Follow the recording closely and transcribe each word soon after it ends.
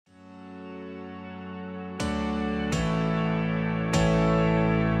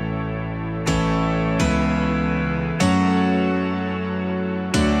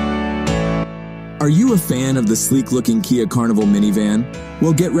Are you a fan of the sleek-looking Kia Carnival minivan?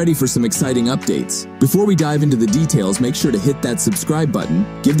 Well, get ready for some exciting updates. Before we dive into the details, make sure to hit that subscribe button,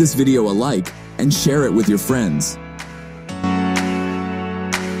 give this video a like, and share it with your friends.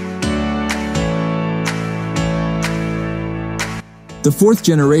 The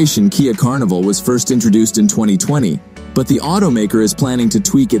fourth-generation Kia Carnival was first introduced in 2020, but the automaker is planning to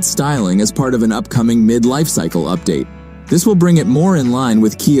tweak its styling as part of an upcoming mid-lifecycle update. This will bring it more in line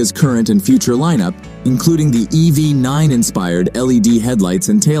with Kia's current and future lineup, including the EV9-inspired LED headlights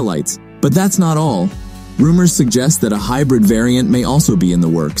and taillights. But that's not all. Rumors suggest that a hybrid variant may also be in the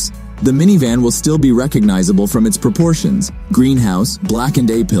works. The minivan will still be recognizable from its proportions: greenhouse,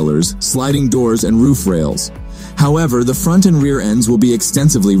 blackened A-pillars, sliding doors, and roof rails. However, the front and rear ends will be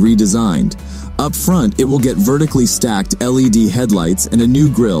extensively redesigned. Up front, it will get vertically stacked LED headlights and a new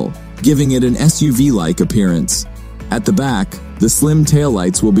grille, giving it an SUV-like appearance. At the back, the slim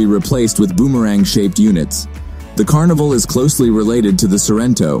taillights will be replaced with boomerang-shaped units. The Carnival is closely related to the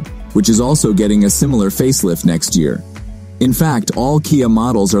Sorento, which is also getting a similar facelift next year. In fact, all Kia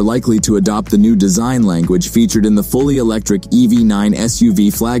models are likely to adopt the new design language featured in the fully electric EV9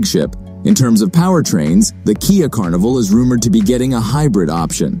 SUV flagship. In terms of powertrains, the Kia Carnival is rumored to be getting a hybrid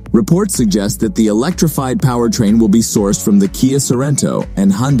option. Reports suggest that the electrified powertrain will be sourced from the Kia Sorento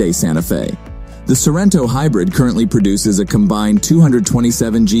and Hyundai Santa Fe. The Sorento hybrid currently produces a combined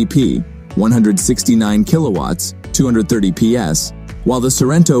 227 GP, 169 kilowatts, 230 PS, while the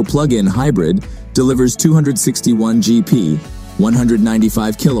Sorento plug-in hybrid delivers 261 GP,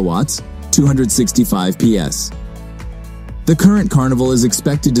 195 kilowatts, 265 PS. The current Carnival is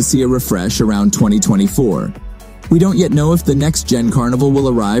expected to see a refresh around 2024. We don't yet know if the next-gen Carnival will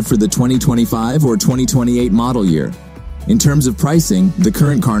arrive for the 2025 or 2028 model year. In terms of pricing, the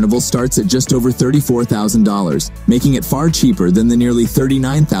current Carnival starts at just over $34,000, making it far cheaper than the nearly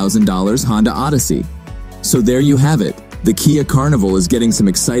 $39,000 Honda Odyssey. So there you have it. The Kia Carnival is getting some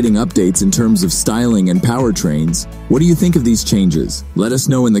exciting updates in terms of styling and powertrains. What do you think of these changes? Let us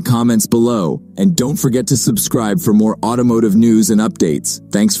know in the comments below, and don't forget to subscribe for more automotive news and updates.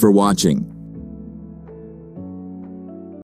 Thanks for watching.